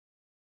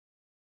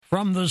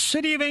From the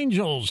City of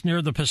Angels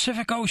near the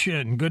Pacific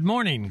Ocean, good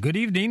morning, good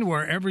evening,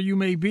 wherever you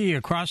may be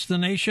across the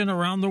nation,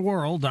 around the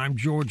world. I'm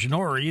George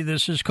Norrie.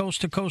 This is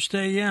Coast to Coast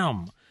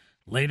AM.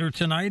 Later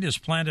tonight is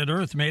Planet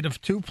Earth made of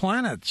two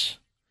planets.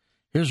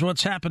 Here's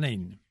what's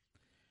happening.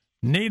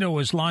 NATO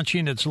is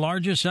launching its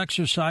largest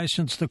exercise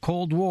since the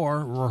Cold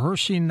War,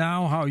 rehearsing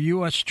now how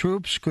U.S.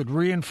 troops could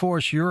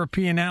reinforce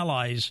European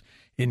allies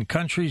in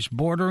countries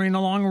bordering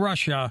along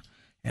Russia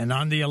and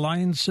on the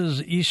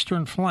alliance's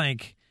eastern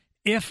flank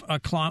if a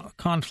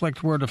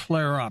conflict were to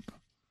flare up.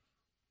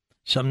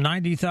 Some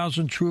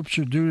 90,000 troops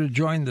are due to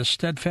join the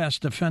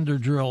Steadfast Defender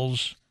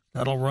drills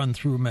that'll run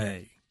through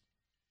May.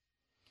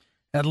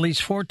 At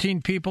least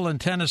 14 people in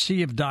Tennessee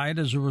have died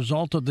as a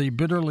result of the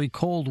bitterly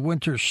cold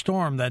winter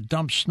storm that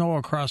dumped snow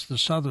across the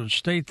southern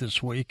state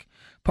this week.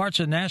 Parts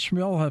of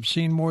Nashville have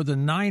seen more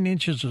than 9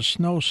 inches of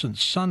snow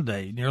since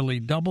Sunday, nearly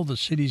double the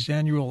city's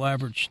annual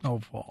average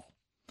snowfall.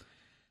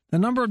 The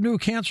number of new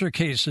cancer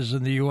cases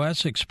in the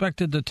U.S.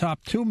 expected to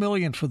top 2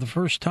 million for the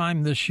first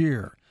time this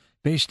year,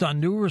 based on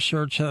new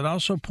research that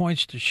also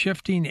points to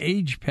shifting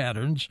age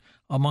patterns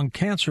among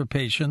cancer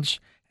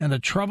patients and a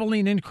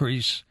troubling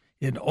increase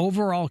in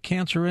overall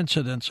cancer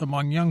incidence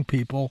among young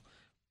people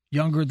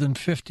younger than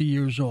 50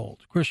 years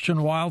old.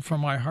 Christian Wild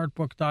from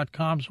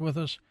myheartbook.com is with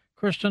us.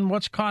 Christian,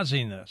 what's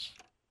causing this?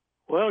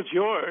 Well,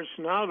 George,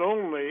 not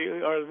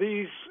only are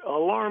these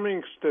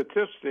alarming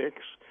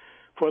statistics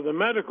for the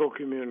medical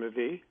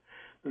community,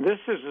 this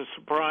is a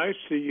surprise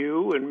to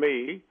you and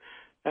me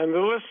and the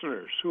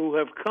listeners who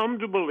have come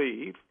to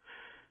believe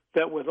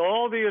that with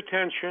all the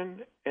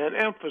attention and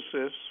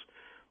emphasis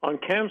on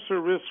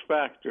cancer risk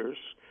factors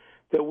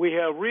that we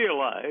have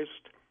realized,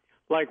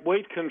 like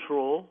weight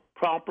control,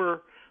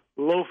 proper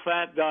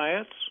low-fat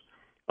diets,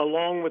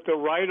 along with the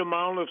right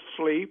amount of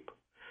sleep,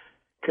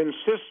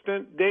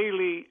 consistent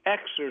daily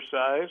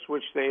exercise,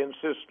 which they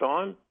insist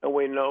on, and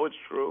we know it's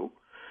true,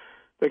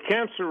 the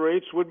cancer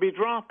rates would be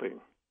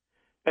dropping.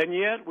 And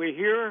yet we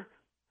hear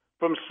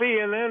from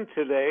CNN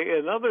today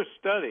and other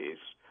studies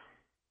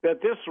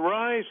that this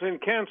rise in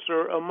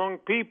cancer among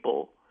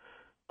people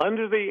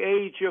under the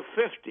age of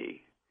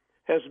 50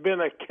 has been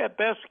a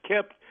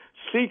best-kept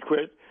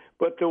secret,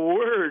 but the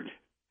word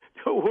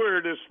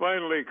has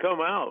finally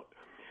come out.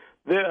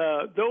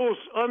 Those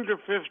under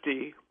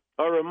 50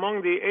 are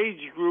among the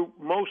age group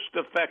most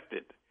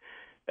affected,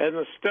 and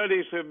the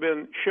studies have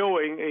been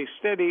showing a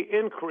steady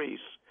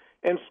increase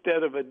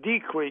instead of a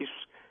decrease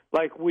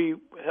like we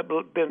have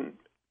been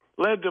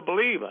led to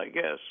believe, I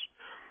guess,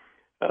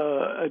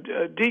 a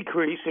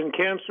decrease in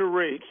cancer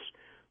rates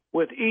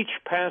with each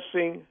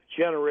passing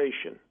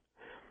generation.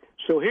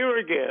 So here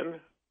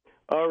again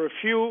are a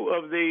few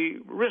of the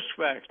risk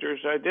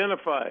factors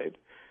identified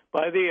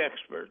by the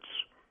experts.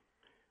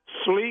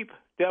 Sleep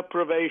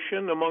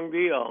deprivation among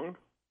the young,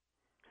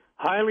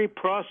 highly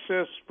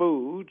processed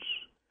foods,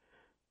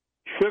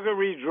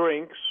 sugary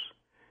drinks,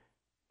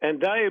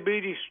 and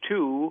diabetes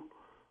 2,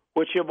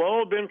 which have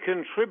all been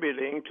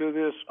contributing to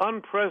this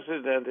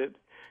unprecedented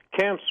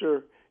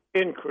cancer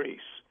increase.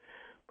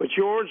 But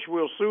George,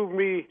 will soon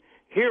be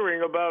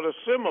hearing about a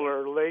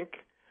similar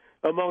link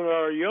among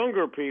our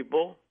younger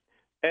people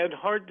and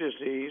heart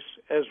disease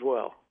as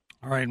well.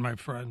 All right, my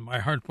friend,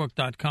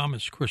 myheartbook.com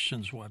is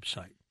Christian's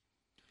website.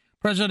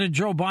 President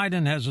Joe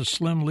Biden has a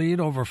slim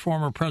lead over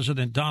former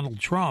President Donald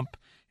Trump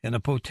in a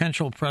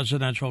potential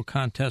presidential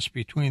contest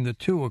between the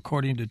two,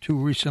 according to two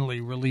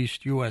recently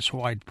released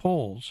U.S.-wide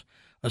polls.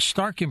 A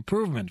stark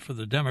improvement for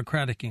the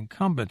Democratic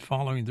incumbent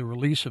following the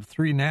release of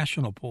 3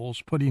 national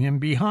polls, putting him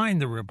behind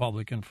the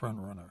Republican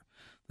frontrunner.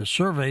 The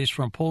surveys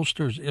from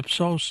pollsters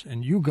Ipsos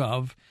and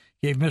YouGov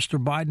gave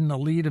Mr. Biden a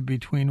lead of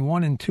between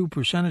 1 and 2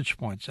 percentage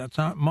points. That's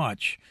not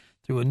much.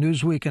 Through a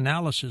Newsweek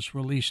analysis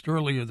released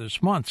earlier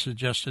this month,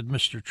 suggested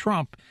Mr.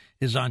 Trump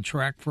is on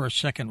track for a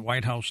second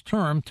White House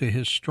term to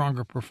his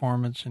stronger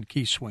performance in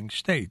key swing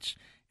states.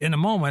 In a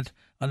moment,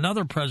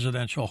 another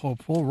presidential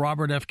hopeful,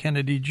 Robert F.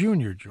 Kennedy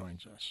Jr.,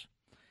 joins us.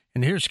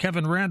 And here's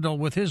Kevin Randall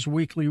with his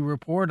weekly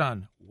report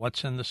on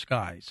what's in the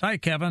skies. Hi,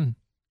 Kevin.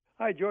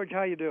 Hi, George.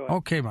 How you doing?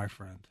 Okay, my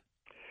friend.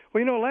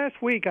 Well,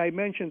 last week I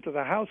mentioned that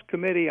the House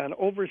Committee on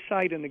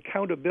Oversight and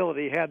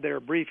Accountability had their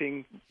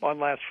briefing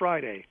on last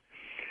Friday.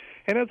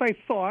 And as I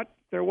thought,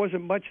 there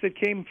wasn't much that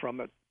came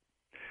from it.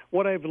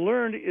 What I've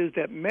learned is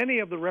that many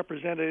of the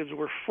representatives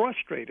were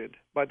frustrated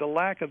by the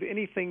lack of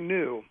anything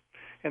new,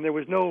 and there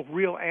was no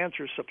real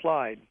answer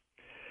supplied.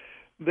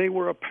 They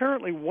were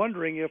apparently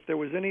wondering if there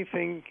was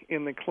anything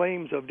in the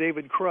claims of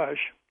David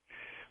Crush,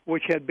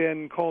 which had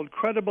been called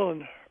credible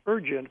and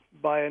urgent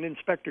by an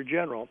inspector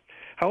general.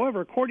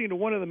 However, according to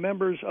one of the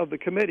members of the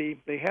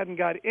committee, they hadn't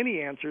got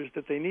any answers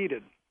that they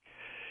needed.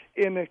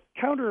 In a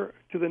counter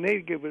to the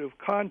negative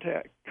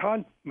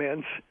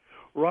comments,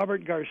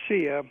 Robert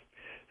Garcia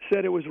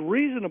said it was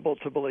reasonable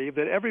to believe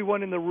that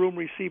everyone in the room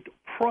received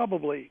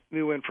probably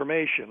new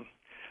information.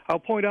 I'll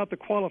point out the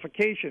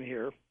qualification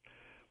here.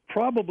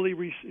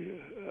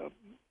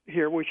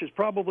 Which is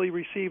probably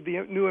received the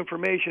new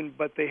information,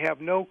 but they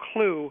have no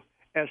clue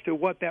as to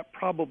what that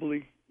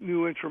probably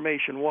new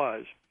information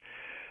was.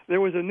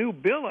 there was a new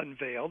bill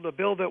unveiled, a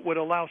bill that would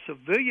allow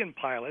civilian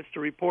pilots to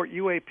report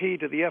UAP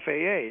to the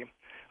FAA.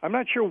 I'm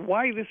not sure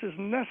why this is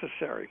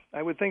necessary.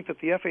 I would think that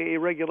the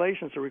FAA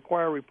regulations that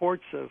require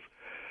reports of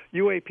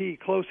UAP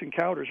close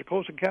encounters or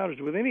close encounters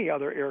with any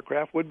other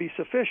aircraft would be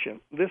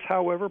sufficient. This,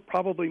 however,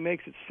 probably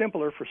makes it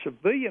simpler for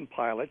civilian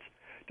pilots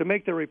to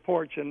make their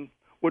reports and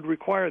would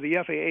require the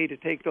FAA to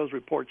take those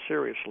reports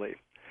seriously.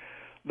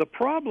 The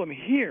problem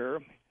here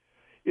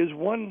is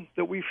one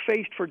that we've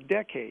faced for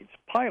decades.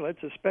 Pilots,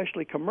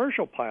 especially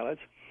commercial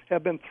pilots,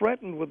 have been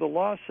threatened with the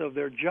loss of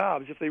their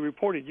jobs if they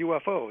reported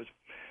UFOs.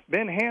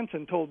 Ben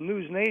Hansen told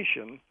News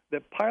Nation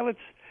that pilots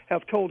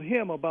have told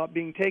him about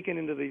being taken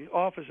into the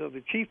office of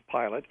the chief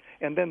pilot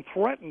and then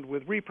threatened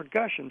with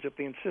repercussions if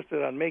they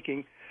insisted on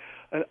making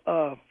an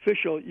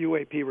official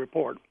UAP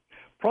report.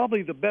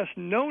 Probably the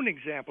best-known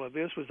example of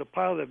this was the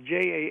pilot of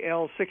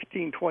JAL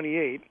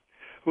 1628,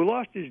 who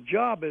lost his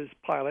job as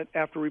pilot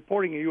after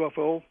reporting a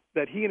UFO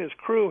that he and his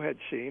crew had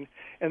seen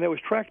and that was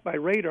tracked by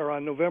radar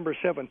on November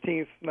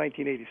 17,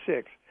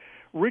 1986.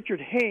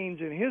 Richard Haynes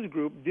and his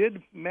group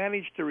did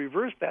manage to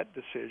reverse that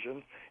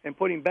decision and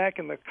put him back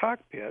in the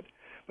cockpit,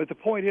 but the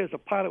point is the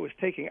pilot was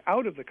taken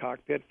out of the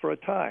cockpit for a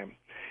time.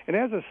 And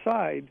as a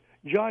side,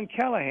 John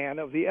Callahan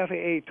of the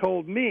FAA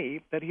told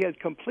me that he had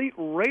complete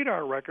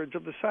radar records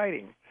of the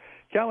sighting.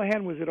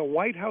 Callahan was at a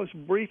White House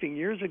briefing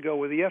years ago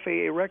with the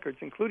FAA records,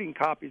 including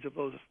copies of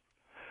those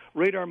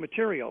radar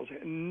materials,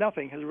 and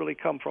nothing has really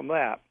come from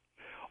that.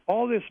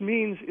 All this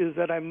means is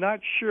that I'm not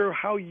sure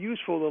how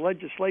useful the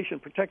legislation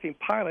protecting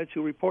pilots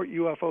who report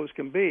UFOs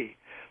can be.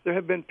 There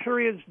have been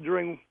periods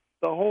during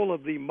the whole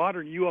of the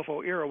modern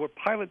UFO era where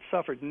pilots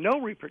suffered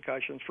no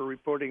repercussions for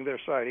reporting their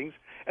sightings,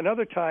 and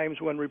other times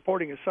when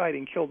reporting a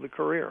sighting killed the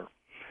career.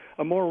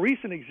 A more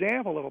recent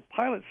example of a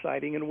pilot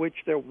sighting in which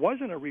there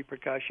wasn't a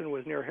repercussion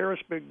was near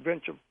Harrisburg,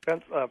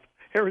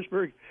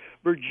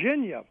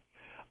 Virginia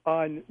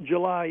on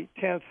July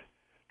 10th,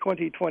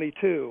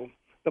 2022.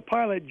 The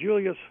pilot,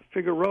 Julius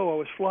Figueroa,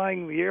 was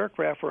flying the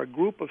aircraft for a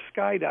group of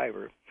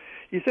skydivers.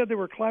 He said they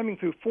were climbing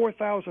through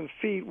 4,000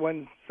 feet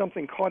when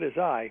something caught his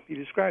eye. He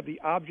described the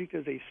object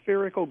as a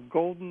spherical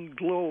golden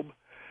globe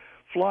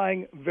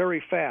flying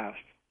very fast.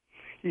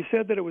 He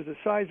said that it was the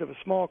size of a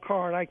small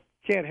car, and I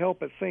can't help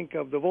but think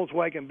of the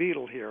Volkswagen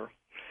Beetle here.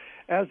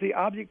 As the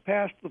object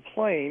passed the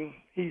plane,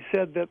 he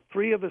said that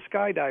 3 of the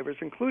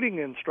skydivers, including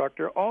the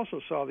instructor, also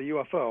saw the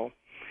UFO.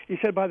 He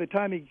said by the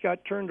time he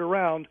got turned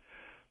around,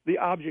 the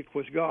object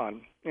was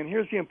gone. And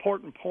here's the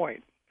important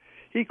point.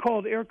 He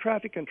called air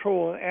traffic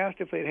control and asked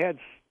if they'd had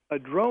a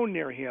drone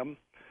near him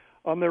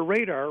on their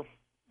radar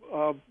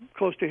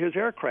close to his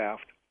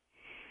aircraft.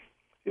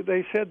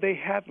 They said they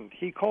hadn't.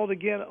 He called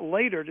again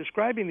later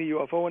describing the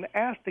UFO and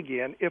asked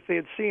again if they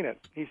had seen it.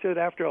 He said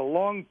after a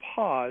long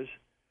pause,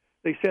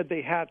 they said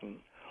they hadn't.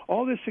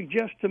 All this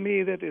suggests to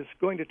me that it's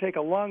going to take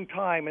a long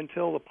time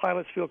until the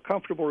pilots feel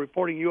comfortable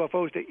reporting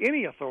UFOs to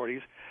any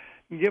authorities,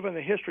 given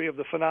the history of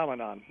the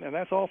phenomenon. And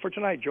that's all for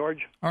tonight, George.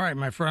 All right,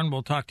 my friend,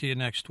 we'll talk to you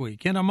next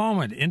week. In a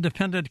moment,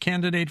 independent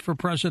candidate for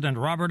president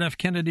Robert F.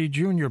 Kennedy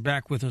Jr.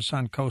 back with us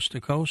on Coast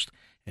to Coast.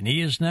 And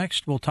he is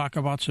next. We'll talk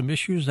about some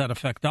issues that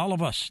affect all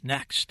of us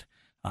next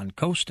on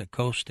Coast to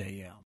Coast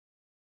AM.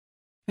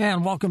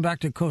 And welcome back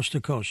to Coast.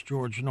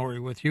 George Norrie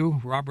with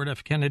you. Robert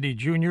F. Kennedy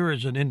Jr.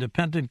 is an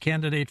independent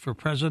candidate for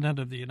president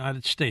of the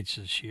United States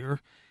this year.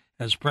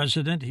 As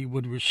president, he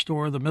would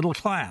restore the middle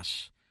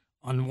class,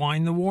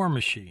 unwind the war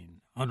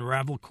machine,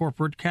 unravel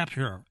corporate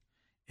capture,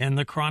 end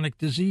the chronic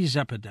disease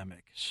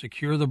epidemic,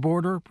 secure the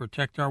border,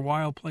 protect our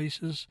wild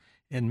places,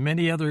 and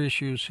many other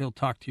issues he'll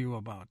talk to you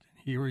about.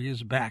 Here he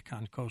is back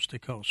on Coast to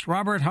Coast.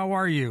 Robert, how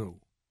are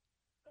you?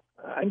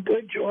 I'm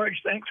good, George.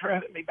 Thanks for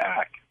having me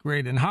back.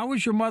 Great. And how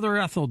is your mother,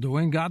 Ethel,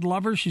 doing? God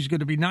love her. She's going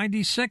to be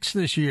 96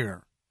 this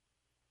year.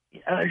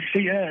 Yeah, she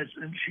is,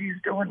 and she's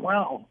doing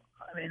well.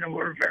 I mean,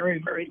 we're very,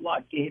 very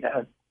lucky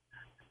to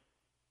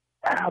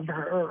have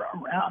her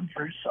around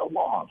for so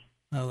long.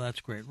 Oh, that's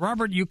great.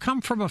 Robert, you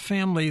come from a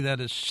family that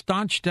is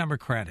staunch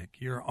Democratic.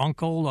 Your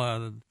uncle,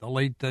 the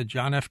late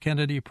John F.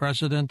 Kennedy,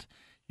 president,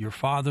 your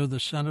father, the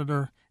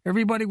senator,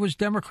 everybody was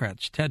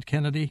Democrats, Ted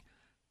Kennedy.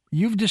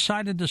 You've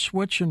decided to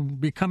switch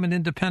and become an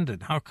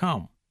independent. How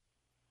come?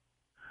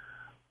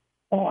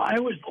 Well, I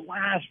was the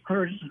last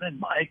person in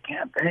my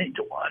campaign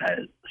to want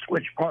to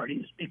switch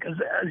parties because,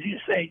 as you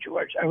say,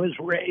 George, I was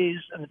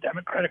raised in the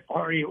Democratic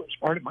Party. It was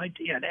part of my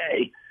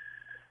DNA.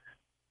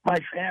 My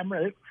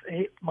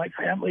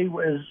family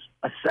was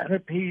a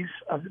centerpiece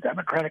of the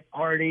Democratic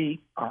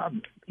Party,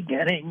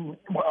 beginning,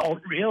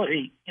 well,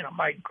 really,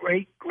 my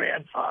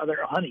great-grandfather,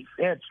 Honey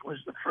Fitz, was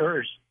the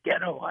first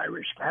ghetto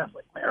Irish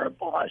Catholic mayor of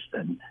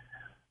Boston.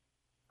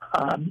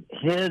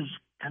 His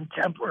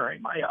contemporary,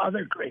 my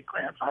other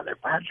great-grandfather,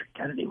 Patrick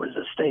Kennedy, was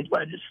a state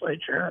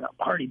legislature and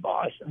a party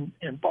boss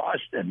in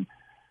Boston.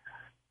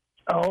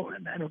 Oh,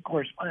 and then, of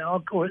course, my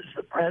uncle was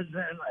the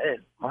president.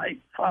 My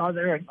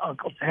father and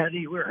Uncle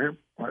Teddy were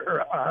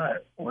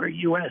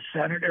U.S.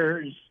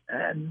 senators,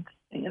 and,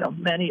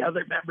 many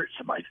other members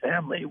of my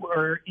family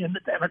were in the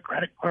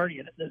Democratic Party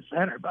and in the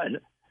center.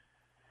 But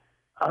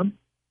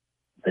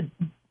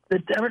the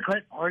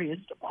Democratic Party has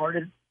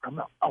departed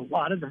from a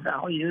lot of the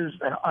values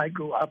that I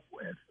grew up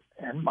with.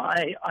 And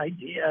my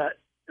idea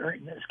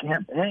during this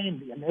campaign,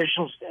 the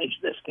initial stage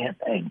of this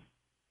campaign,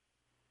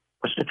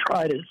 was to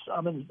try to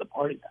summon the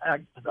party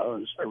back to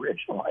those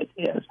original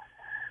ideas.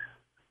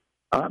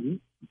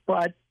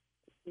 But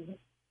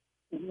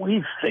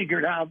we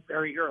figured out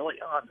very early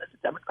on that the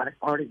Democratic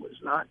Party was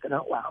not going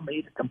to allow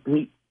me to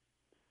compete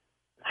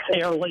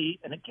fairly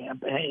in a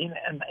campaign.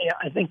 And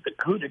I think the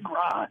coup de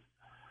grace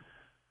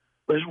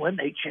was when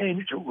they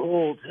changed the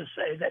rule to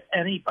say that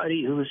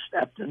anybody who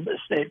stepped in the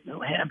state of New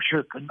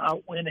Hampshire could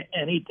not win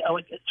any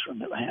delegates from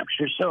New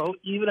Hampshire. So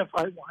even if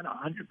I won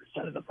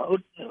 100% of the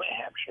vote in New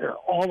Hampshire,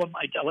 all of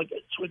my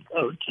delegates would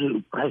go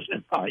to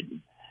President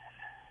Biden.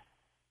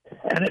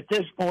 And at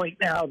this point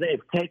now,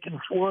 they've taken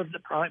 4 of the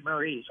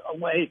primaries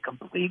away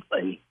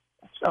completely.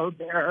 So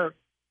they're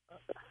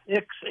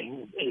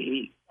fixing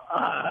the,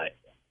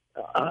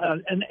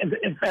 and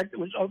in fact, it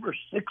was over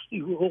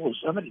 60 rules.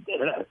 Somebody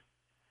did an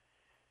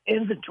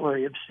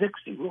inventory of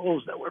 60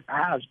 rules that were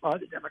passed by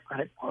the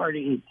Democratic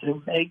Party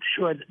to make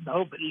sure that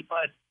nobody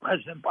but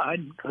President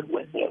Biden could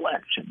win the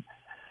election.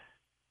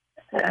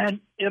 And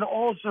it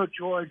also,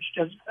 George,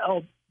 just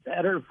felt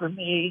better for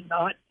me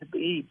not to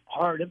be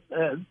part of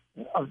the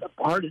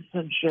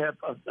partisanship,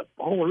 of the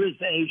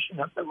polarization,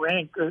 of the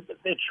rancor, the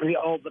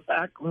vitriol, the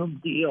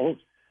backroom deals,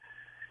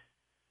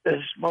 the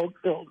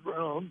smoke-filled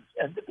rooms,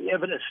 and to be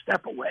able to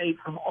step away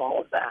from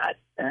all of that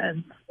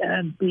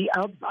and be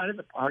outside of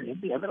the party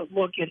and be able to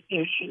look at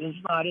issues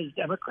not as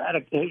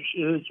Democratic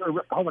issues or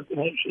Republican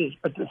issues,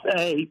 but to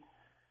say,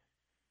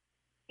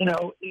 you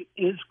know,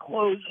 is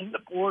closing the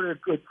border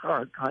good for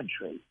our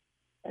country?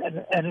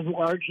 And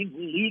enlarging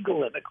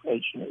legal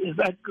immigration, is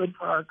that good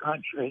for our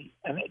country?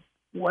 And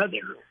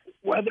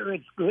whether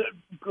it's good,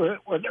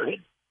 whether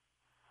it's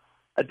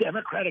a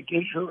Democratic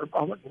issue or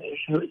Republican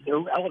issue is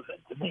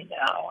irrelevant to me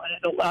now. And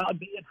it allowed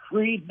me, it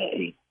freed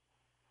me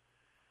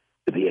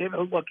to be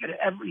able to look at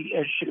every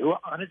issue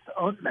on its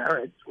own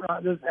merits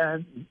rather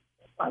than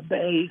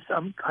obey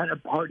some kind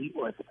of party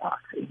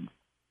orthodoxy.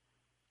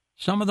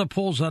 Some of the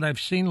polls that I've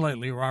seen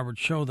lately, Robert,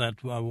 show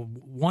that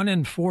 1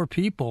 in 4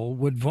 people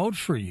would vote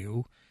for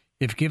you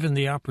if given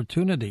the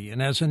opportunity.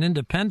 And as an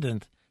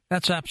independent,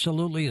 that's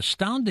absolutely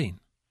astounding.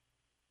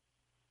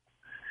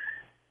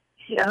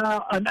 Yeah,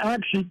 I'm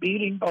actually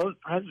beating both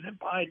President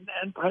Biden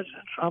and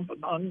President Trump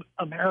among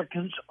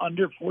Americans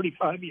under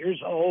 45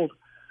 years old.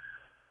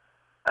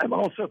 I'm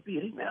also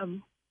beating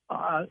them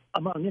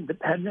among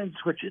independents,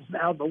 which is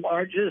now the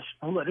largest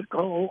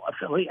political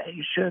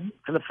affiliation.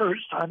 For the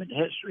first time in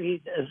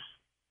history,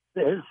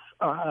 this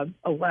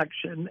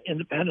election,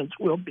 independents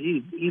will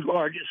be the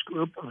largest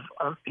group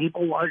of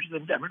people, larger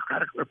than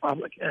Democratic,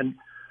 Republican.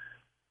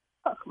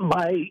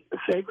 My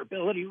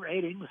favorability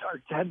ratings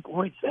are 10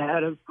 points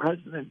ahead of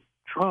President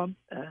Trump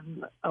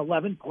and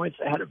 11 points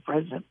ahead of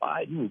President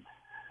Biden.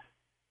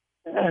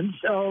 And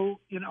so,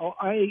 you know,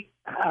 I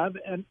have,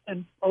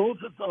 and both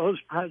of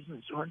those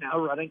presidents who are now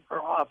running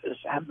for office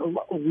have the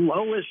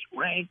lowest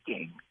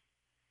ranking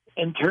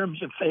in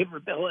terms of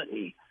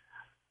favorability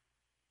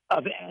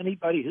of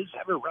anybody who's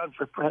ever run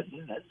for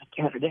president as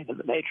a candidate of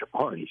the major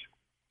parties.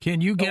 Can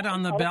you get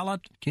on the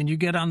ballot? Can you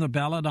get on the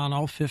ballot on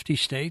all 50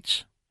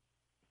 states?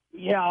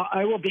 Yeah,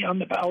 I will be on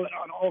the ballot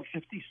on all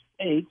 50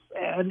 states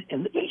and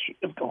in the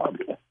District of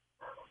Columbia.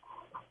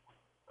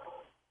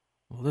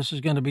 Well, this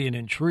is going to be an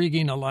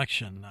intriguing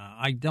election.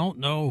 I don't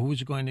know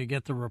who's going to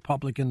get the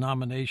Republican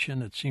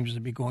nomination. It seems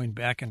to be going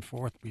back and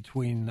forth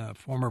between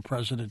former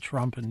President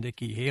Trump and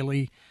Nikki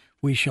Haley.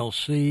 We shall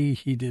see.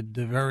 He did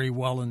very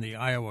well in the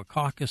Iowa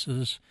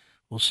caucuses.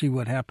 We'll see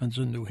what happens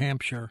in New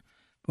Hampshire.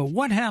 But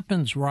what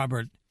happens,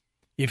 Robert,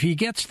 if he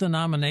gets the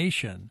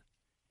nomination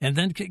and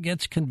then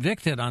gets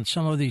convicted on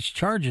some of these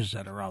charges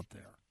that are out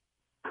there?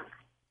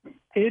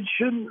 It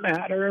shouldn't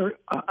matter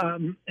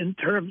in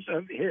terms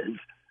of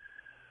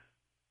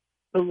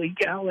the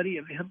legality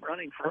of him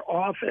running for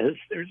office.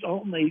 There's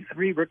only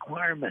 3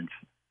 requirements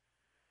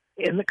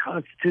in the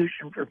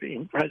Constitution for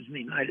being president of the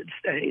United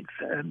States.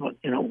 And,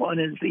 you know, one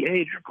is the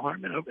age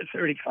requirement over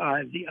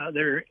 35. The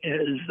other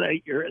is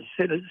that you're a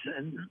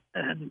citizen.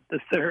 And the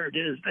third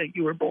is that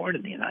you were born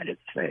in the United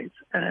States.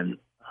 And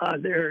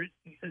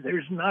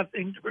there's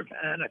nothing to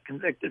prevent a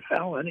convicted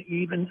felon,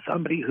 even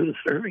somebody who's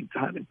serving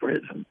time in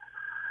prison,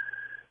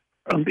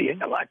 from being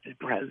elected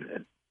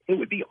president. It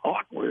would be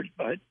awkward,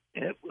 but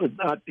it would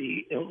not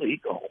be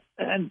illegal.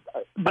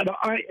 But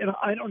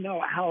I don't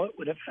know how it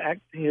would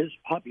affect his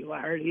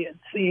popularity. It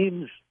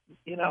seems,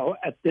 you know,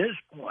 at this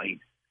point,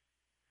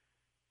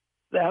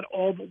 that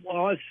all the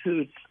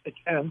lawsuits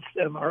against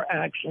him are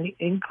actually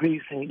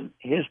increasing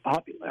his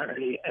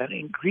popularity and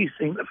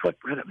increasing the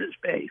footprint of his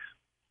base.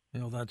 You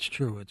know, that's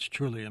true. It's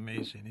truly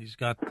amazing. He's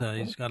got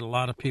a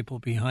lot of people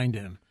behind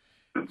him.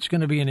 It's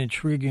going to be an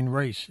intriguing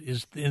race.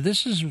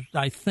 This is,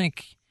 I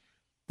think,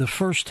 the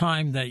first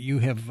time that you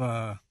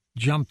have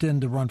jumped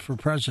in to run for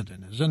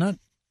president, isn't it?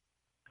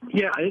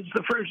 Yeah, it's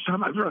the first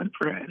time I've run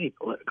for any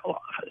political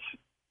office.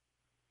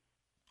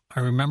 I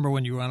remember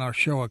when you were on our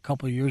show a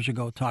couple of years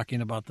ago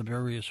talking about the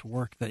various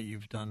work that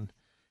you've done.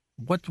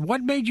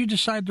 What made you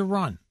decide to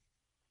run?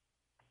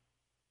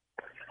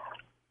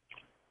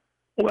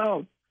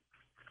 Well,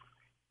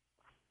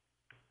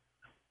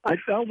 I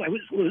felt I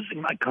was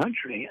losing my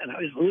country, and I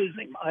was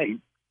losing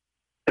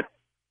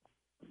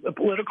the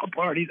political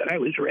party that I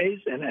was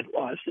raised in had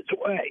lost its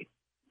way.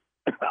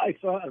 I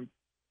saw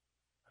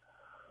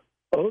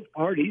both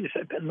parties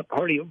had been the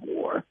party of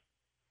war.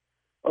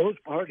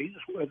 Both parties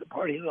were the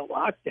party of the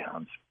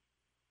lockdowns.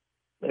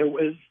 There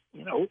was,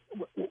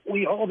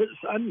 we all of a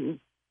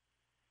sudden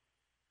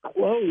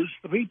closed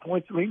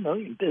 3.3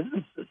 million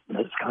businesses in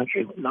this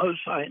country with no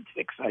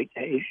scientific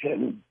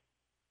citation,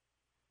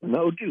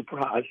 no due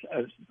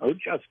process, no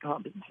just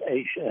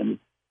compensation,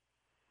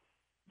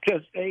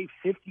 just a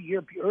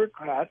 50-year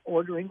bureaucrat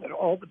ordering that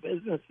all the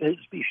businesses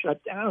be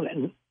shut down.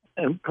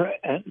 And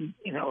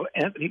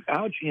Anthony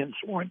Fauci, in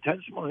sworn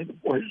testimony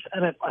before the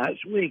Senate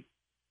last week,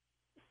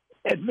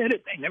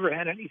 admitted they never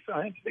had any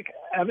scientific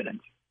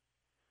evidence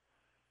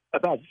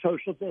about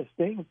social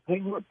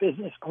distancing or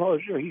business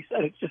closure. He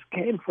said it just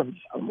came from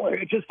somewhere.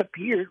 It just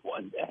appeared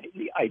one day,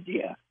 the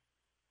idea.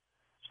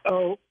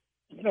 So,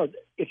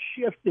 it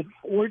shifted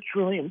 $4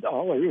 trillion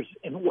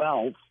in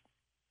wealth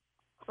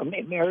from the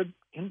American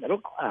middle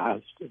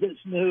class to this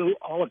new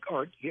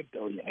oligarchy of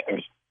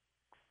billionaires.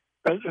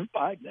 President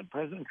Biden and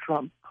President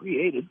Trump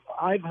created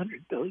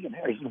 500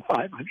 billionaires in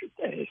 500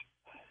 days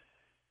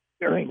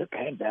during the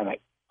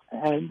pandemic.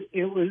 And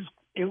it was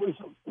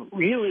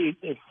really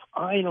the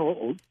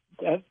final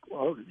death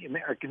blow to the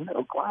American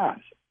middle class.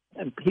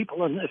 And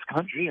people in this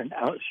country are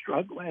now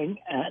struggling,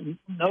 and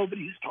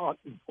nobody's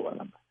talking for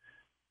them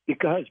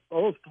because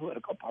both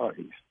political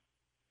parties,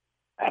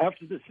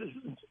 after the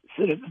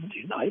Citizens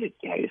United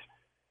case,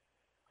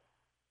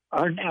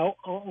 are now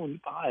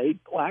owned by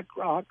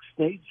BlackRock,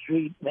 State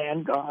Street,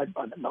 Vanguard,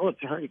 by the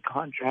military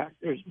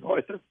contractors,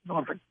 Northrop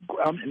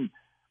Grumman,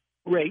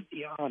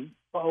 Raytheon,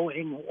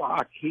 Boeing,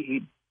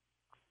 Lockheed,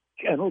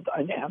 General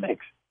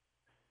Dynamics,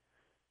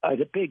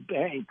 the big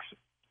banks,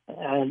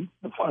 and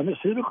the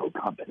pharmaceutical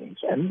companies,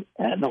 and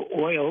the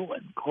oil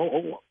and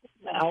coal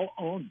now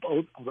own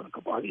both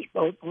political parties.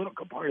 Both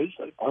political parties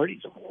are the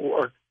parties of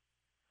war.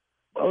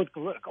 Both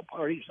political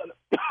parties are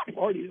the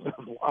parties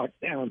of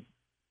lockdown.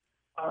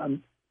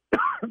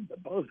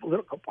 Both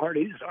political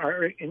parties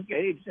are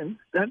engaged in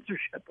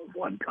censorship of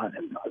one kind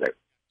and another.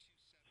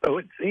 So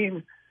it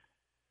seemed,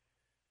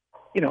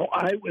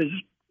 I was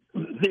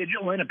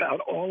vigilant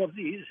about all of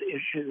these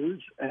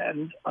issues,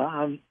 and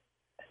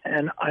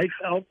I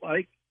felt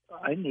like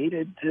I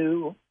needed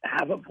to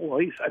have a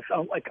voice. I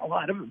felt like a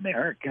lot of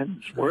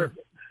Americans were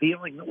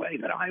feeling the way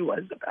that I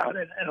was about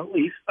it, and at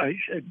least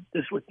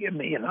this would give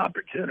me an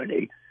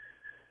opportunity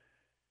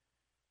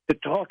to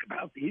talk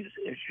about these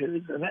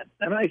issues. And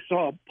then I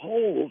saw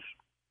polls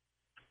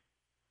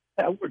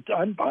that were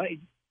done by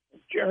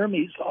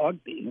Jeremy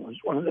Zogby, who was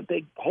one of the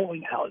big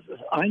polling houses.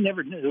 I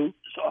never knew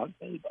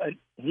Zogby, but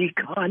he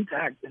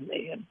contacted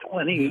me in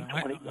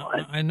 2021.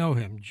 Yeah, I know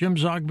him. Jim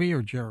Zogby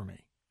or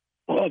Jeremy?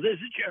 Well, this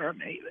is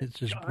Jeremy. It's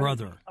his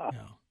brother.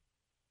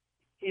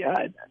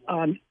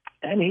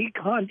 And he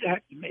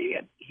contacted me,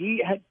 and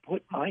he had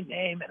put my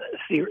name in a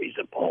series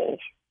of polls.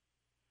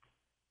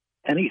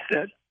 And he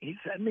sent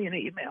me an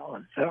email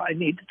and said, I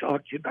need to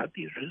talk to you about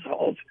these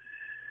results.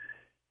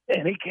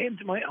 And he came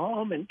to my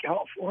home in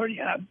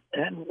California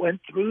and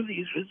went through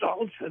these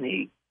results. And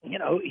he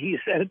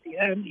said at the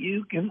end,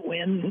 you can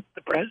win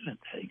the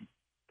presidency.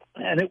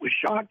 And it was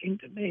shocking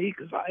to me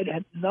because I'd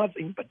had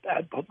nothing but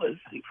bad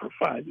publicity for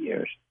 5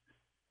 years.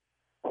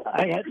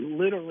 I had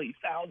literally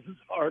thousands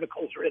of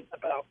articles written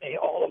about me,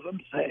 all of them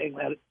saying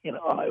that,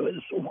 I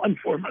was one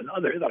form or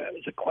another, that I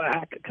was a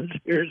quack, a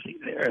conspiracy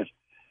theorist,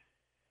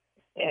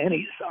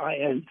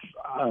 anti-science,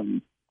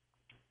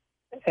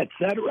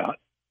 etc.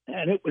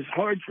 And it was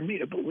hard for me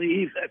to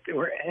believe that there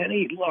were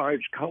any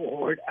large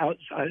cohort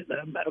outside of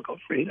the medical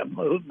freedom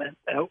movement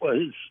that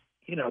was,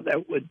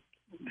 that would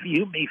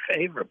view me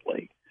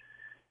favorably.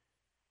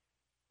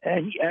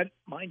 And yet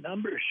my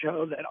numbers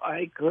show that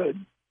I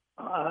could,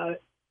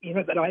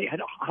 that I had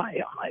a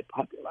high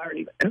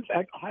popularity, in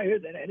fact, higher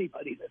than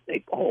anybody that they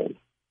polled.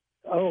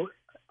 So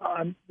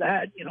I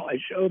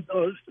showed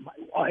those to my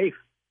wife,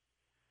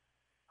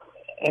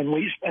 and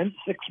we spent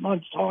 6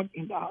 months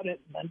talking about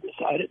it and then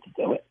decided to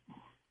do it.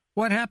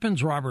 What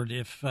happens, Robert,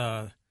 if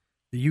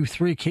you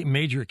three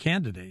major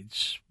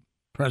candidates,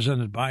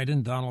 President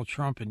Biden, Donald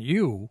Trump, and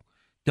you,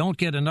 don't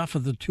get enough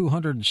of the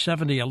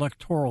 270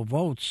 electoral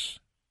votes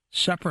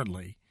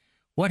separately?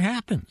 What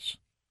happens?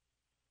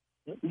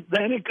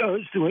 Then it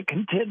goes to a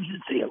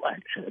contingency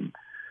election.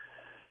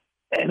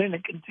 And in a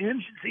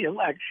contingency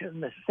election,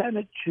 the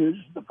Senate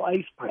chooses the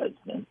vice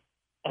president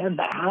and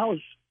the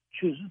House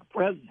chooses the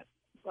president.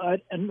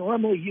 And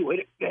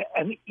normally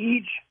and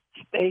each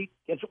state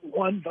gets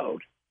one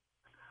vote.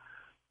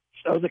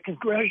 So the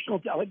congressional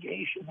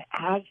delegation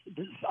has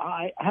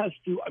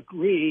to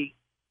agree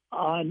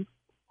on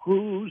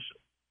whose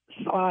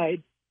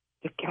side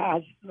to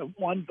cast the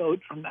one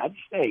vote from that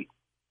state.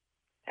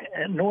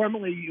 And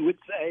normally you would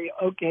say,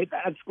 okay,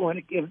 that's going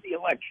to give the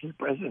election to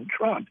President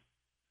Trump,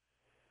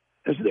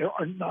 because there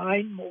are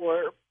 9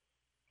 more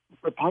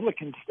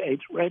Republican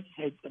states, red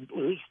states, and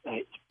blue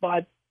states.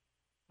 But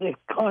the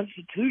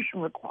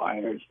Constitution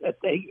requires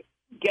that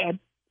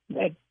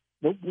that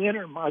the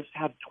winner must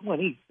have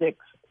 26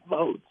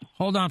 votes.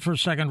 Hold on for a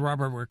second,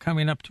 Robert. We're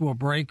coming up to a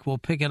break. We'll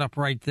pick it up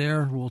right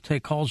there. We'll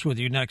take calls with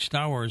you next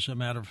hour, as a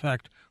matter of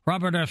fact.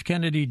 Robert F.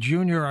 Kennedy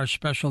Jr., our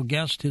special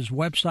guest, his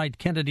website,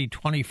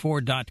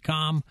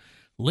 Kennedy24.com,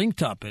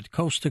 linked up at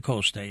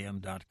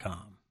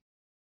coasttocoastam.com.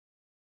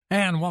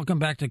 And welcome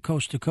back to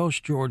Coast.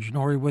 George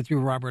Norrie with you,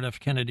 Robert F.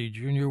 Kennedy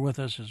Jr. with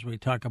us as we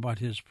talk about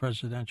his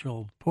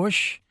presidential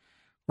push.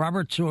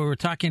 Robert, so we're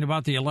talking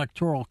about the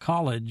Electoral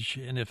College,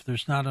 and if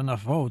there's not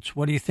enough votes,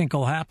 what do you think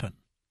will happen?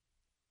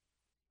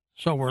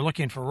 So we're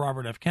looking for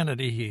Robert F.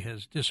 Kennedy. He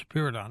has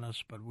disappeared on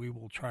us, but we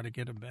will try to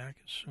get him back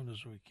as soon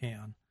as we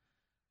can.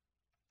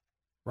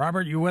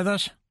 Robert, you with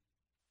us?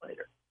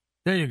 Later.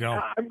 There you go.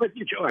 I'm with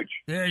you, George.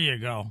 There you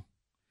go.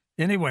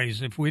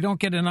 Anyways, if we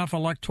don't get enough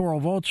electoral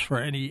votes for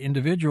any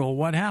individual,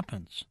 what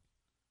happens?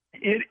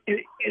 In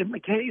the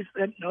case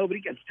that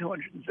nobody gets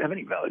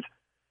 270 votes,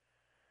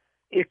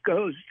 it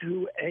goes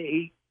to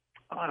a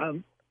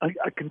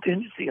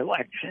contingency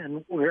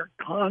election where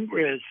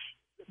Congress,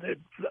 the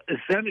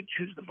Senate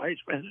chooses the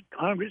vice president,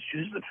 Congress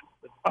chooses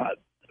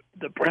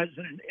the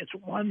president. It's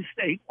one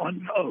state,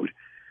 one vote.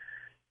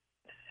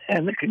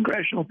 And the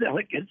congressional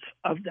delegates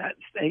of that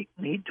state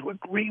need to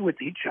agree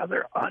with each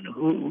other on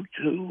who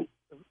to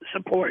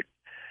support.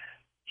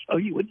 So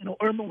you would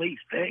normally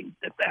think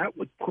that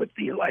would put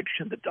the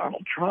election to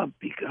Donald Trump,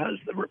 because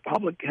the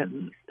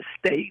Republican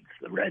states,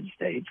 the red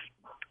states,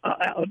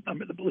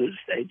 outnumber the blue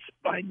states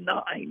by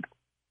 9.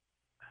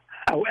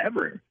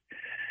 However,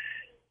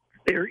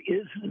 there's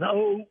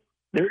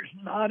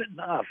not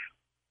enough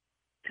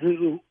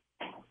to,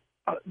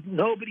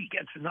 nobody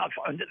gets enough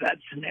under that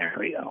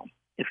scenario.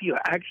 If you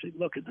actually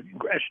look at the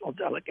congressional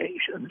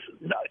delegations,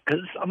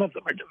 because some of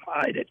them are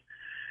divided,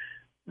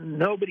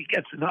 nobody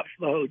gets enough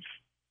votes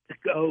to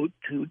go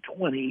to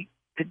 20,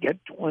 to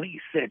get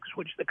 26,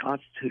 which the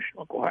Constitution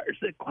requires.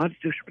 The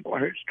Constitution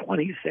requires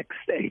 26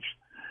 states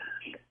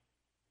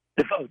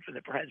to vote for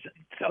the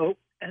president. So,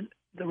 and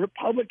the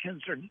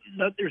Republicans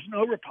there's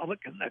no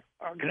Republican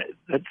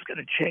that's going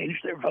to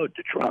change their vote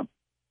to Trump,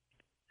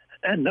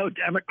 and no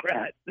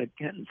Democrat that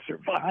can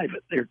survive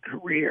their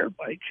career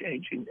by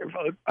changing their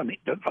vote.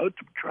 To vote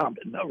for Trump,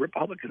 and no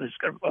Republican is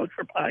going to vote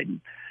for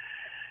Biden.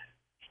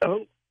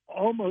 So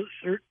almost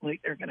certainly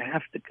they're going to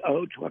have to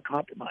go to a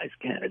compromise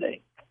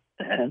candidate.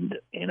 And,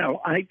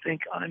 I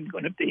think I'm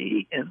going to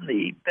be in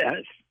the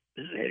best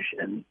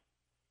position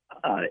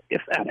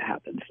if that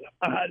happens.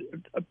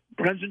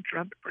 President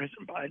Trump and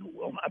President Biden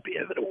will not be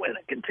able to win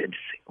a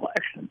contingency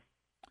election.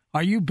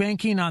 Are you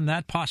banking on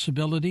that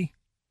possibility?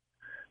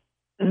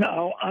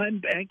 No, I'm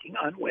banking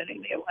on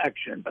winning the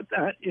election, but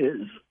that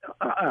is,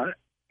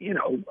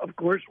 of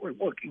course, we're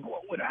looking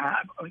what would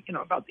have,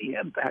 about the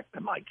impact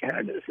that my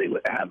candidacy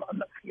would have on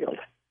the field.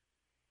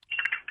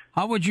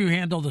 How would you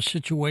handle the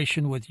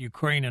situation with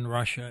Ukraine and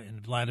Russia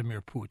and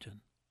Vladimir Putin?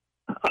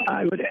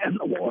 I would end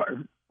the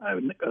war. I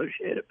would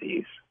negotiate a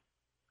peace.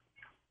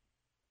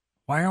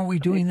 Why aren't we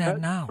doing that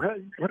now?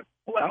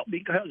 Well,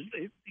 because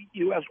the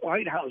U.S.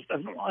 White House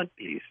doesn't want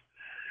peace.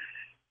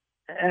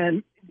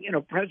 And,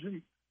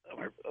 President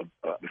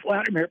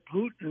Vladimir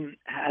Putin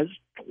has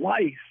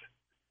twice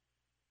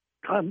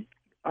come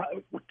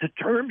to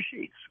term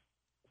sheets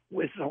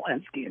with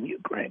Zelensky in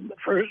Ukraine. The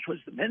first was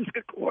the Minsk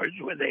Accords,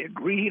 where they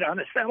agreed on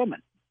a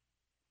settlement.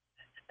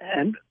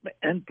 And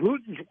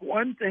Putin's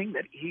one thing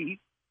that he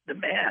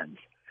demands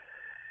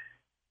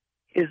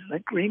is an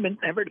agreement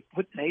never to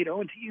put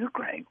NATO into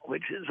Ukraine,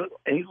 which is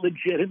a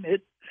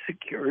legitimate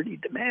security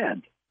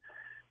demand.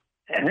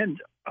 And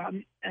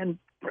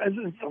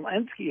President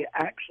Zelensky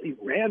actually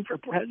ran for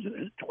president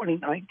in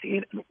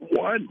 2019 and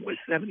won with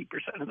 70%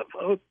 of the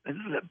vote. This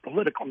is a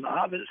political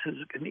novice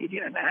who's a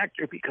comedian and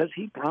actor, because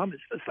he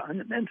promised to sign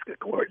the Minsk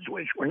Accords,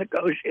 which were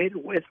negotiated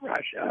with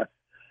Russia,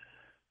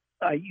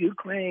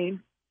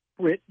 Ukraine,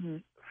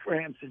 Britain,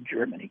 France, and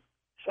Germany.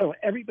 So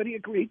everybody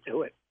agreed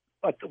to it,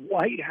 but the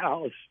White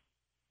House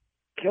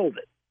killed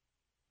it.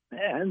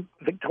 And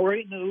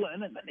Victoria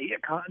Nuland and the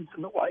neocons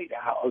in the White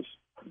House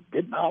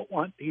did not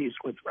want peace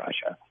with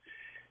Russia.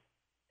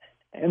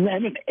 And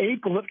then in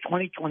April of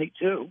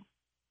 2022,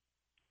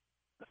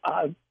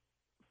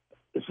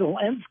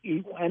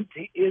 Zelensky went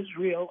to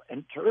Israel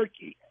and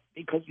Turkey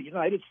because the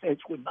United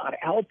States would not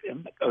help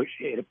him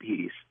negotiate a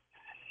peace.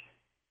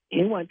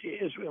 He went to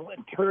Israel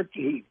and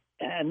Turkey,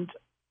 and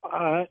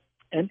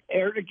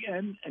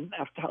Erdogan and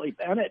Naftali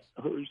Bennett,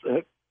 who's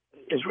the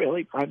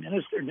Israeli prime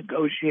minister,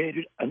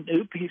 negotiated a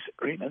new peace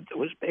agreement that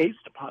was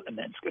based upon the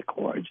Minsk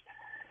Accords.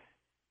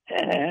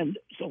 And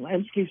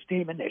Zelensky's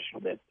team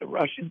initialed it. The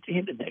Russian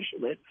team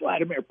initialed it.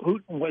 Vladimir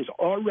Putin was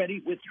already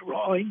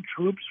withdrawing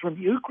troops from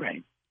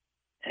Ukraine.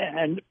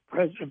 And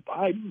President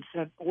Biden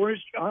sent Boris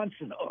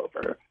Johnson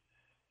over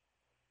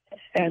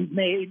and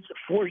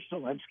forced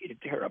Zelensky to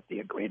tear up the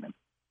agreement.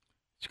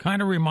 It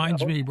kind of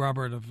reminds me,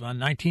 Robert, of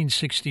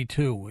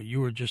 1962. You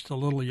were just a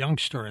little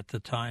youngster at the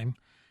time,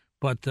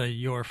 but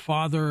your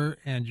father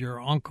and your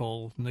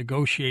uncle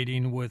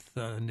negotiating with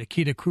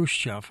Nikita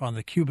Khrushchev on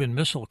the Cuban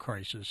Missile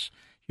Crisis.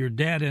 Your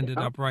dad ended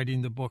up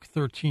writing the book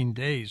 13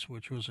 Days,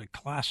 which was a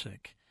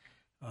classic.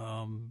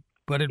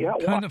 But it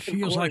kind of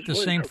feels like the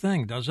same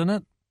thing, doesn't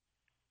it?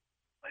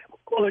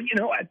 Well,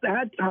 at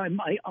that time,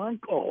 my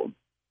uncle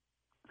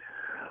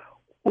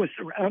was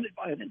surrounded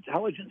by an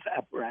intelligence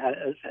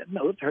apparatus and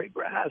military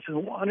brass who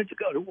wanted to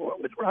go to war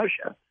with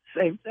Russia.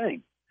 Same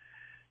thing.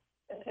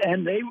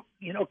 And they,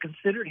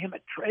 considered him a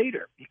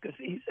traitor because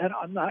he said,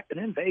 I'm not going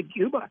to invade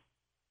Cuba.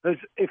 Because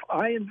if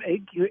I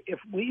invade Cuba, if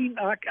we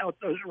knock out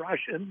those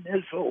Russian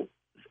missiles,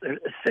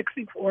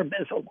 64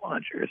 missile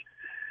launchers,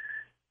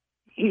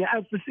 he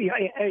asked the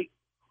CIA,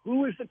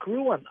 who is the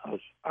crew on those?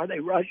 Are they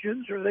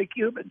Russians or are they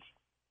Cubans?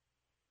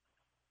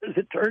 As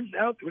it turns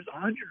out, there was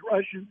 100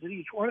 Russians in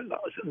each one of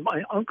those. And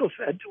my uncle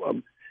said to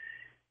him,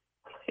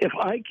 if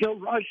I kill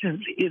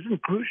Russians,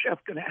 isn't Khrushchev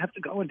going to have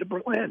to go into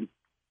Berlin?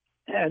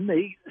 And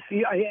the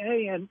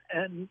CIA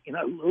and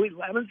Louis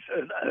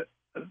Levinson,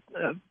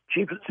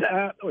 chief of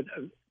staff, or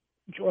the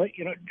chair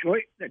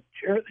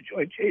of the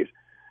Joint Chiefs,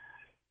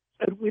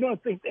 said, we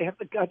don't think they have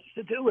the guts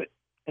to do it.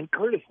 And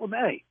Curtis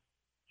LeMay.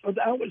 So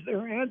that was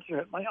their answer.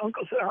 And my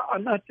uncle said,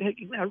 I'm not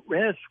taking that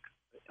risk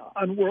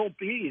on world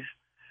peace.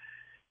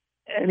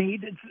 And he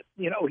did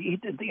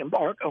the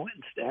embargo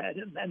instead,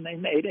 and then they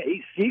made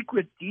a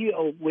secret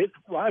deal with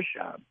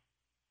Russia.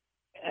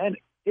 And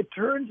it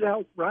turns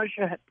out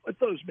Russia had put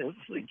those missiles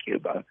in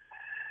Cuba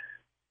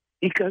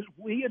because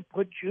we had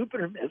put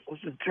Jupiter missiles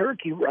in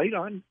Turkey right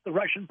on the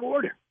Russian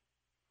border.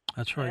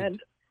 That's right. And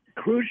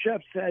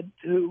Khrushchev said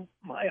to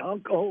my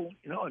uncle,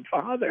 and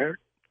father,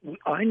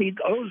 I need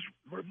those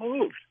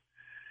removed.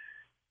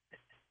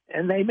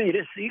 And they made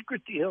a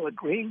secret deal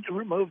agreeing to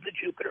remove the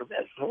Jupiter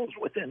missiles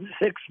within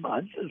 6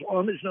 months as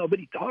long as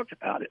nobody talked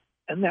about it.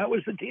 And that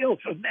was the deal.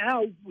 So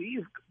now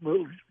we've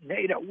moved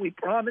NATO. We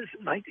promised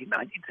in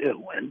 1992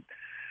 when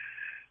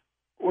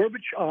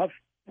Gorbachev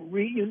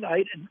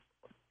reunited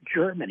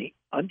Germany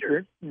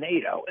under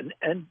NATO.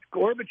 And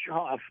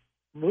Gorbachev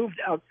moved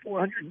out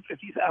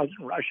 450,000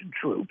 Russian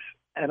troops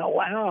and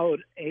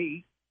allowed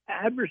a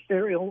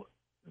adversarial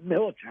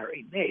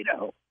military,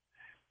 NATO,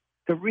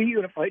 to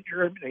reunify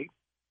Germany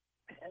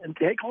and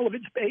take all of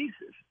its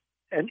bases.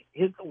 And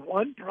his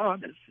one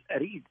promise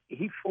that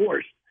he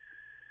forced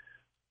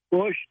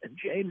Bush and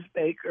James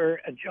Baker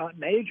and John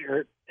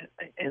Major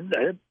in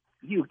the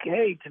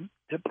UK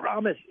to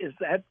promise is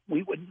that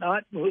we would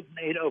not move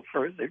NATO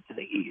further to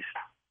the east.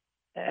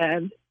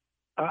 And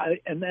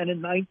then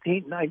in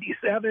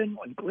 1997,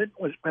 when Clinton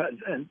was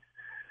president,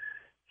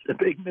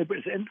 Zbigniew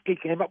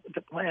Brzezinski came up with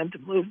a plan to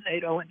move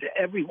NATO into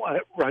every one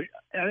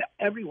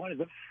of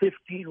the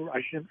 15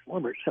 Russian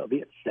former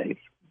Soviet states.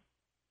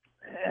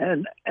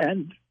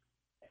 And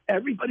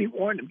everybody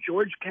warned him.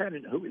 George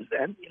Kennan, who was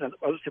then the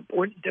most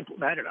important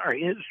diplomat in our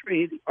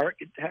history, the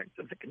architect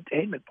of the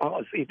containment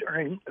policy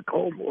during the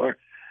Cold War,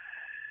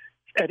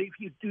 said if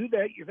you do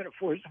that, you're going to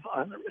force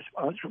upon the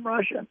response from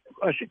Russia.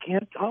 Russia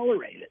can't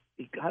tolerate it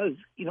because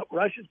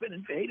Russia's been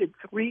invaded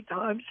 3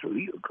 times through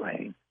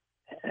Ukraine,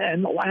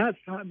 and the last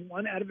time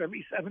 1 out of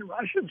every 7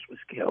 Russians was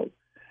killed.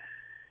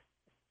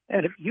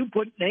 And if you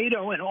put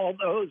NATO in all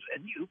those,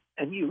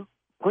 and you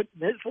put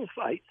missile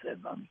sites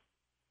in them,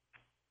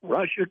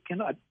 Russia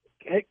cannot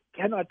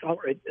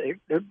tolerate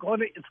it. It's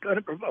going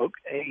to provoke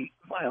a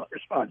violent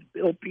response.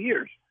 Bill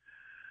Pierce,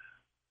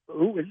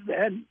 who was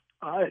then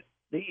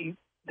the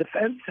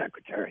defense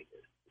secretary,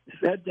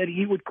 said that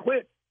he would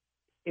quit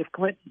if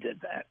Clinton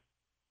did that.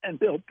 And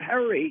Bill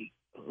Perry,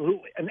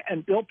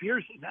 and Bill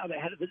Pierce is now the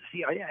head of the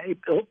CIA.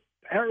 Bill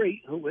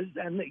Perry, who was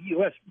then the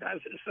U.S.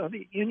 ambassador to the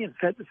Soviet Union,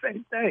 said the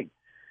same thing.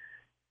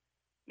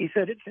 He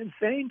said, it's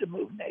insane to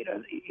move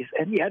NATO.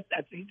 And yet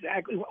that's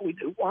exactly what we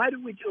do. Why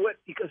do we do it?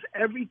 Because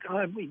every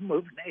time we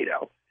move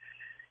NATO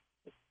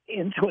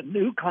into a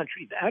new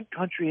country, that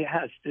country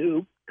has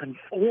to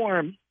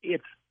conform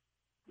its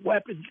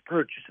weapons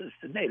purchases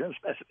to NATO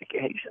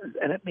specifications.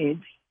 And it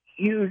means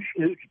huge,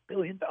 huge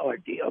billion-dollar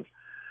deals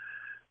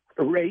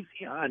for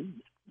Raytheon,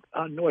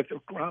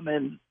 Northrop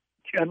Grumman,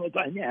 General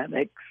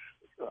Dynamics,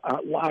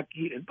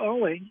 Lockheed, and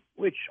Boeing,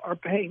 which are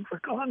paying for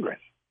Congress.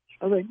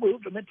 So they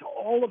moved them into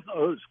all of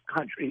those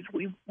countries.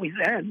 We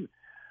then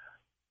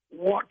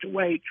walked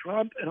away,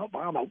 Trump and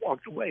Obama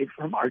walked away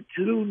from our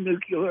 2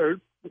 nuclear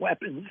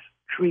weapons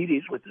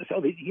treaties with the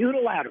Soviets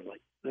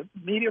unilaterally. The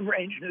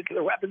medium-range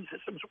nuclear weapon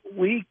systems,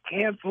 we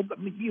canceled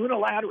them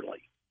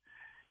unilaterally.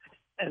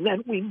 And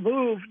then we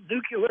moved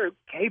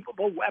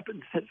nuclear-capable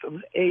weapon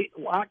systems,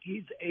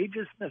 Lockheed's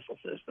Aegis missile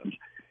systems,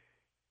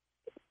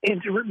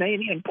 into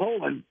Romania and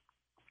Poland,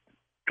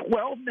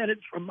 12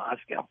 minutes from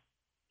Moscow.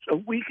 So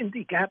we can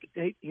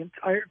decapitate the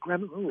entire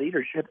Kremlin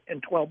leadership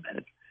in 12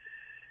 minutes.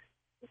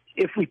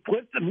 If we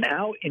put them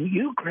now in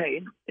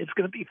Ukraine, it's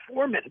going to be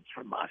 4 minutes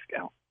from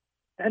Moscow.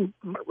 And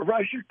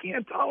Russia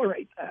can't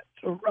tolerate that.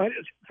 So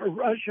for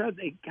Russia,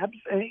 they kept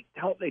saying,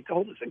 they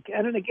told us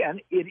again and again,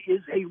 it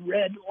is a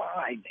red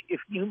line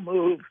if you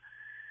move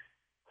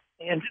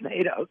into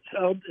NATO.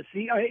 So the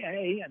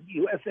CIA and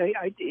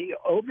USAID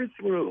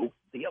overthrew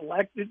the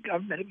elected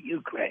government of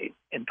Ukraine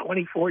in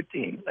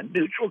 2014, a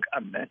neutral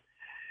government,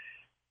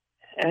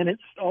 and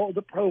installed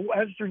a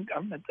pro-Western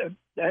government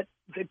that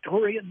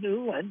Victoria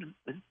Nuland,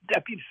 the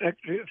Deputy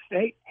Secretary of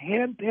State,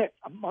 handpicked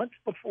a month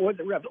before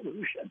the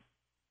revolution.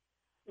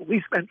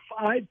 We spent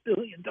 $5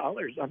 billion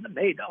on the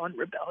Maidan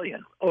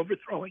rebellion,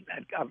 overthrowing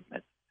that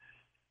government.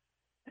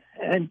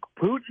 And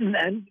Putin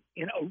then,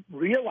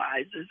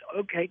 realizes,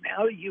 okay,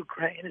 now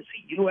Ukraine is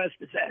a U.S.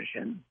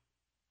 possession.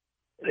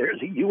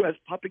 There's a U.S.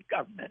 puppet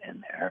government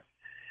in there.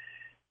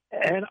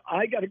 And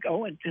I got to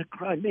go into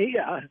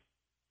Crimea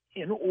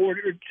in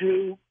order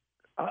to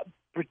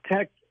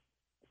protect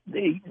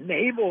the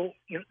naval,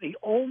 the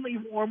only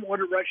warm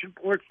water Russian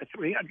port for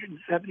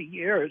 370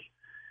 years,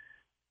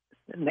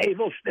 the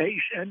naval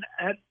station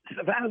at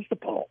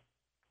Sevastopol.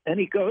 And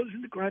he goes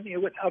into Crimea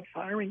without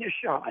firing a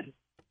shot.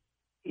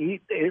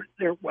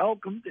 They're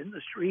welcomed in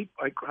the street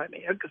by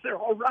Crimea because they're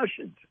all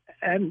Russians.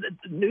 And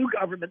the new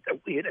government that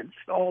we had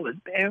installed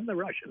had banned the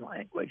Russian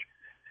language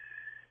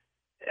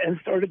and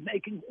started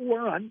making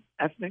war on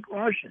ethnic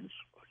Russians,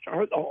 which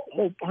are the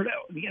whole part of,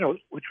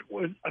 which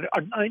was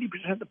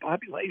 90% of the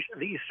population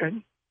of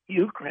eastern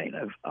Ukraine,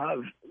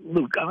 of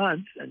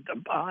Lugansk and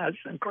Donbass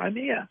and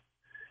Crimea.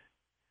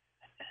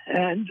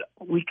 And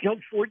we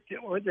killed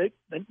the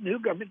new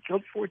government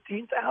killed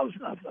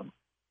 14,000 of them.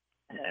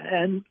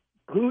 And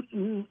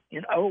Putin,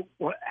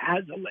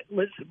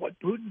 listen, what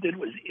Putin did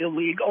was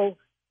illegal.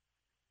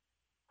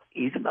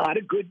 He's not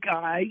a good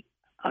guy.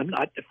 I'm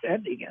not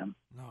defending him.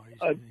 No, he's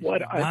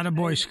not a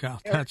Boy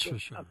Scout, that's for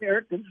sure.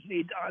 Americans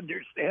need to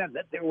understand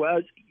that there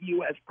was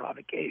U.S.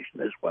 provocation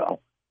as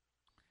well.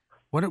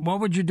 What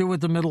would you do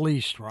with the Middle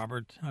East,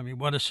 Robert? I mean,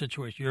 what a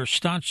situation. You're a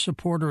staunch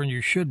supporter, and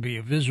you should be,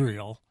 of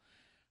Israel.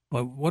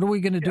 But what are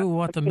we going to do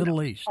about the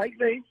Middle East? I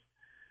think,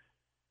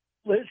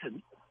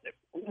 listen,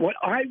 what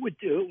I would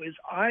do is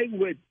I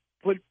would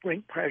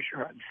bring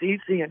pressure on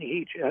Sisi in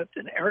Egypt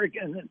and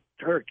Erdogan in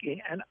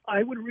Turkey, and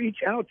I would reach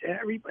out to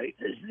everybody,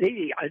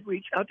 I'd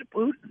reach out to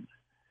Putin.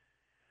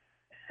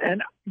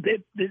 And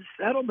this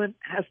settlement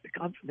has to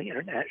come from the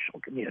international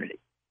community.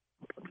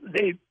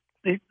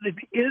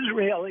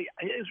 Israel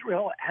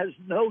has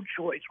no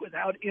choice.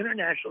 Without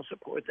international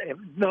support, they have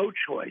no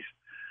choice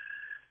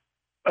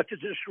but to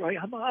destroy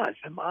Hamas.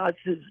 Hamas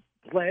is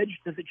pledged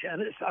to the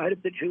genocide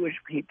of the Jewish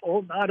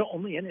people, not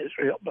only in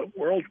Israel, but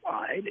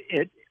worldwide.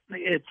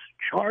 Its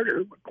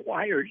charter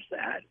requires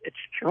that. Its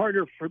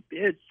charter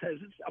forbids, says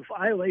it's a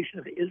violation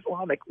of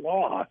Islamic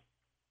law.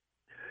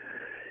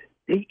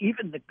 They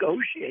even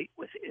negotiate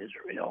with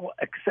Israel,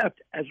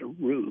 except as a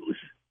ruse.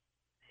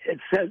 It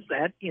says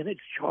that in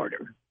its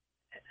charter.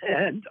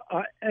 And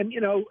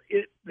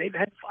they've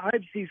had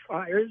 5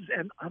 ceasefires,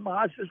 and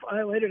Hamas has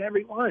violated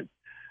every one.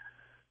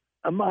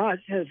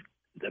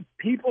 The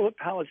people of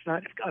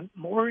Palestine have gotten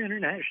more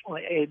international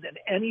aid than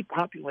any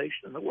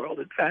population in the world.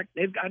 In fact,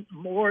 they've gotten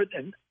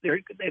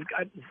they've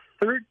gotten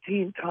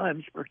 13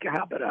 times per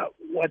capita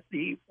what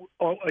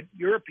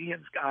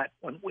Europeans got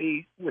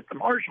with the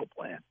Marshall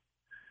Plan.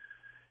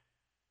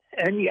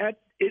 And yet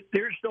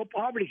they're still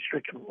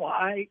poverty-stricken.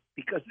 Why?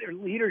 Because their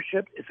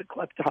leadership is a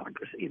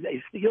kleptocracy.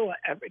 They steal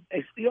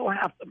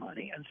half the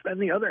money and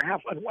spend the other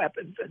half on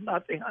weapons and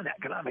nothing on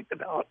economic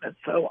development.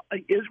 So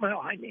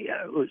Ismail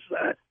Haniyeh, who's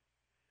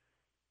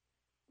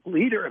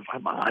leader of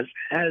Hamas,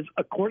 has,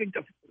 according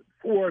to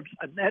Forbes,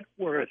 a net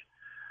worth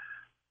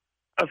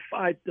of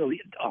 $5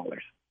 billion.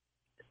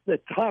 The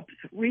top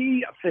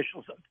 3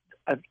 officials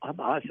of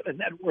Hamas have a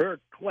net worth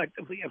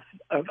collectively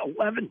of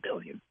 $11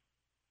 billion.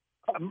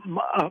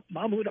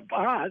 Mahmoud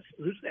Abbas,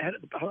 who's the head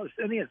of the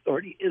Palestinian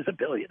Authority, is a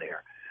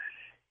billionaire.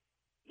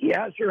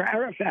 Yasser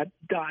Arafat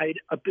died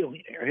a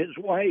billionaire. His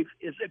wife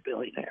is a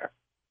billionaire.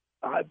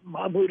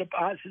 Mahmoud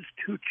Abbas's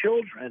 2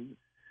 children,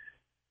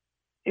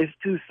 his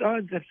 2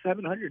 sons, have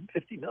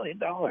 $750 million.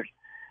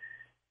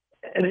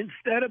 And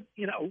instead of,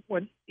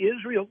 when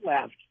Israel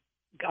left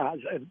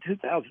Gaza in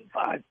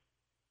 2005,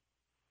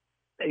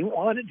 they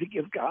wanted to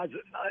give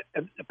Gaza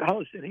and the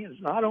Palestinians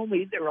not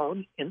only their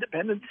own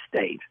independent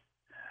state,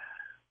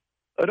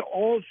 but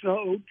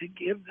also to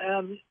give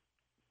them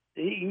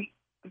the,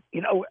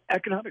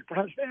 economic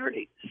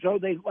prosperity. So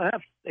they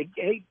left.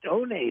 They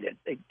donated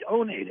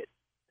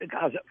to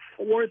Gaza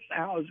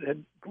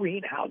 4,000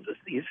 greenhouses,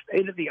 these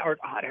state-of-the-art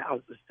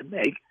hothouses, to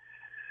make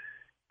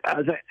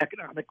Gaza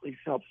economically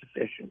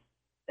self-sufficient.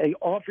 They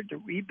offered to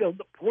rebuild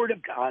the port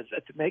of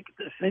Gaza to make it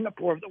the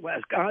Singapore of the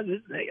West.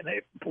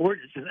 The port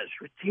is in a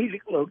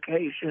strategic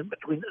location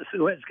between the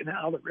Suez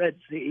Canal, the Red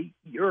Sea,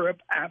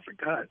 Europe,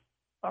 Africa,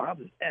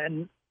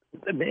 and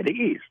the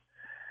Mideast.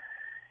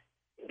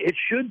 It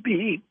should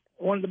be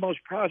one of the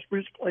most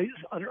prosperous places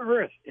on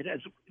earth. It has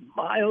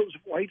miles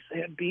of white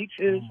sand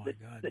beaches.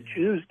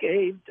 Jews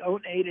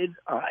donated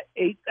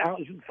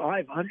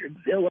 8,500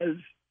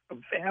 villas of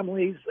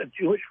families, of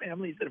Jewish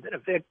families that have been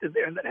evicted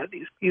there that had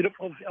these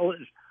beautiful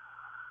villas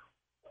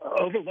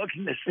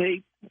overlooking the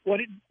sea. What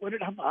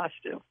did Hamas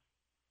do?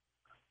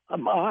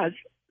 Hamas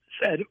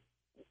said,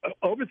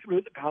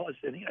 overthrew the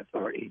Palestinian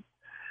Authority,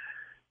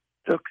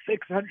 took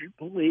 600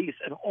 police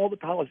and all the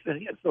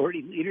Palestinian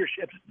Authority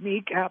leaderships,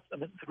 kneecapped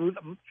them and threw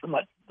them from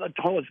the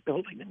tallest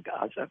building in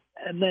Gaza.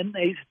 And then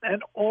they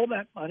spent all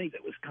that money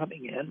that was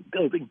coming in,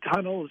 building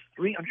tunnels,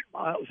 300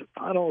 miles of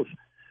tunnels,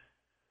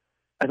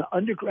 an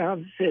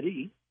underground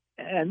city,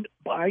 and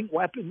buying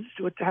weapons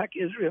to attack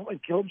Israel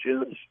and kill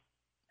Jews.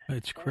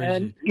 It's crazy.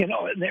 And,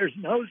 and there's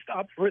no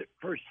stop for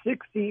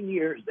 16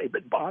 years. They've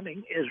been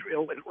bombing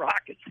Israel with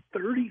rockets,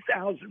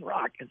 30,000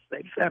 rockets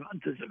they've sent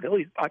onto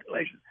civilian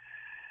population.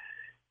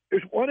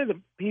 There's one of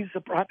the pieces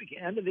of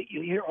propaganda that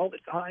you hear all the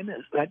time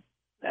is that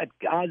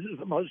Gaza is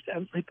the most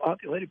densely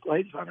populated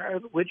place on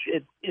earth, which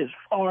it is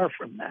far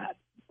from that.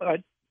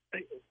 But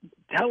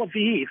Tel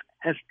Aviv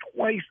has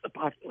twice the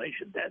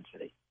population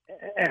density.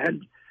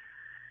 And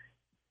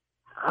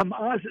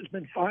Hamas has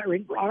been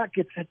firing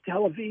rockets at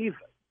Tel Aviv,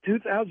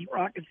 2,000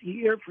 rockets a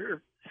year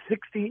for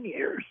 16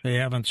 years. They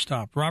haven't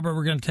stopped. Robert,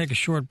 we're going to take a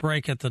short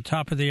break at the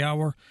top of the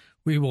hour.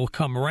 We will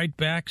come right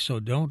back, so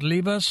don't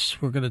leave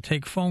us. We're going to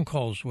take phone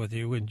calls with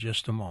you in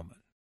just a moment.